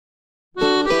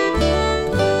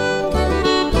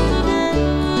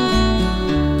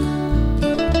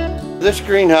This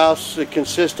greenhouse, it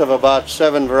consists of about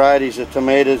 7 varieties of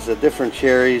tomatoes, the different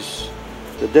cherries,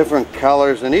 the different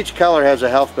colors, and each color has a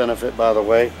health benefit, by the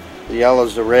way. The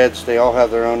yellows, the reds, they all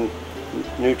have their own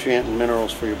nutrient and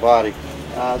minerals for your body.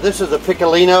 This is a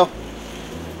piccolino.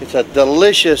 It's a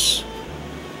delicious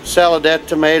saladette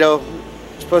tomato.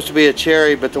 It's supposed to be a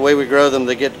cherry, but the way we grow them,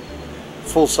 they get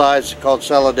full size, called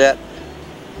saladette.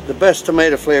 The best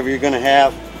tomato flavor you're going to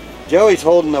have. Joey's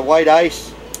holding the white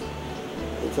ice.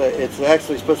 It's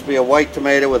actually supposed to be a white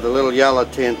tomato with a little yellow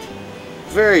tint.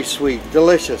 Very sweet,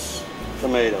 delicious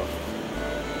tomato.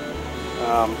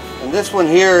 And this one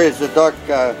here is the dark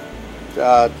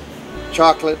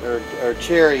chocolate or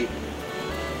cherry.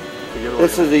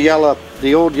 This is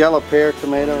the old yellow pear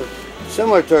tomato,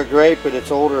 similar to a grape, but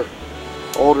it's older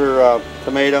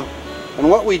tomato. And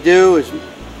what we do is,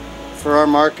 for our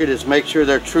market, is make sure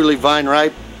they're truly vine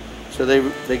ripe, so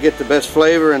they get the best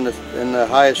flavor and the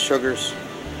highest sugars.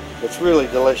 It's really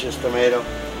delicious tomato.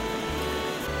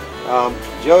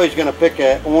 Joey's going to pick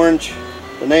an orange.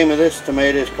 The name of this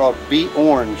tomato is called Beet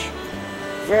Orange.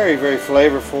 Very, very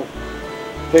flavorful.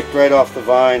 Picked right off the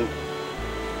vine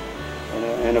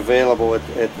and available at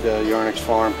Yarnick's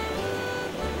farm.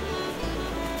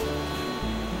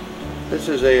 This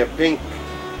is a pink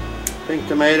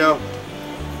tomato.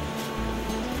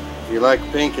 If you like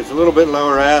pink, it's a little bit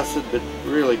lower acid, but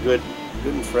really good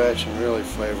and fresh and really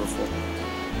flavorful.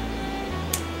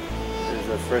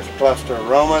 There's a fresh cluster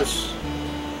aromas.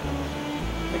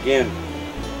 Again,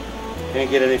 can't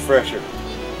get any fresher.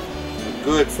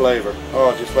 Good flavor.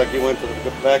 Oh, just like you went to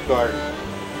the back garden.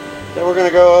 Then we're going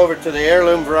to go over to the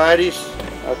heirloom varieties.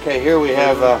 Okay, here we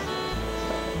have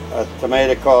a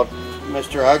tomato called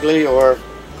Mr. Ugly or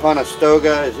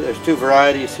Conestoga. There's 2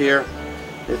 varieties here.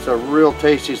 It's a real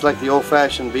tasty, it's like the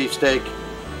old-fashioned beefsteak.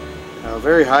 A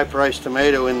very high-priced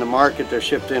tomato in the market. They're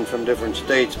shipped in from different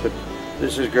states, but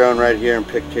this is grown right here and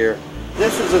picked here.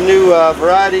 This is a new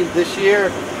variety this year,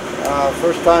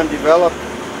 first time developed.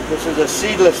 This is a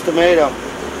seedless tomato.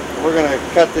 We're going to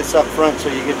cut this up front so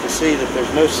you get to see that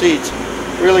there's no seeds.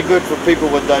 Really good for people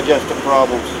with digestive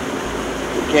problems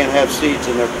who can't have seeds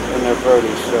in their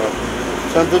produce. So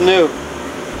something new.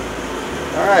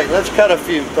 All right, let's cut a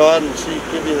few, Todd, and see,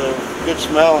 give you the good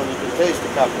smell, and you can taste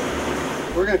a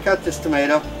couple. We're going to cut this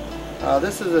tomato.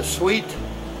 This is a sweet,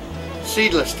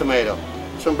 seedless tomato.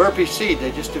 Some burpee seed,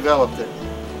 they just developed it.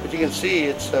 But you can see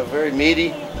it's very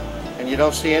meaty, and you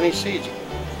don't see any seeds.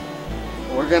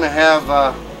 We're going to have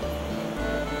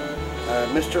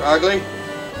Mr. Ugly.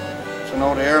 It's an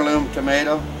old heirloom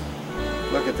tomato.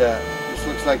 Look at that. This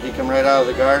looks like he come right out of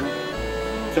the garden.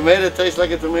 Tomato tastes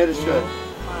like a tomato should.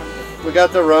 We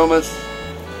got the aromas.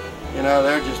 You know,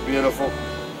 they're just beautiful.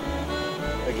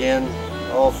 Again,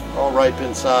 all ripe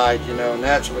inside, you know,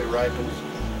 naturally ripens.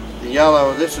 The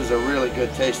yellow, this is a really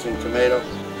good tasting tomato.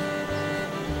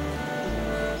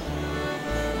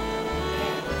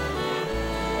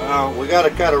 We got to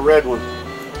cut a red one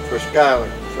for Skylar,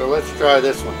 so let's try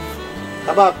this one.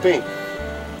 How about pink,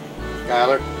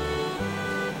 Skylar?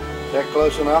 Is that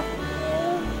close enough?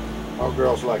 All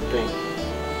girls like pink.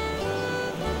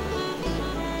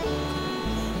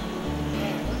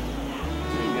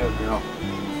 There you go, girl.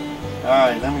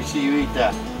 Alright, let me see you eat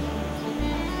that.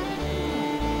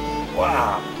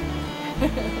 Wow.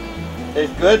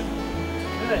 Tastes good?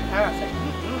 Good, perfect.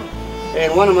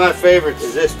 And one of my favorites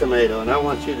is this tomato, and I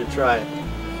want you to try it.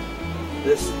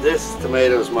 This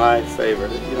tomato is my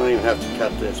favorite. You don't even have to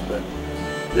cut this, but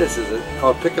this is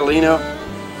called piccolino,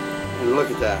 and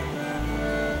look at that.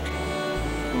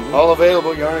 All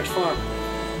available at Yarnick's farm.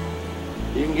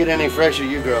 You can get any fresher,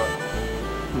 you grow it.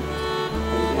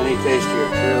 Any tastier,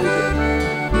 it's really good.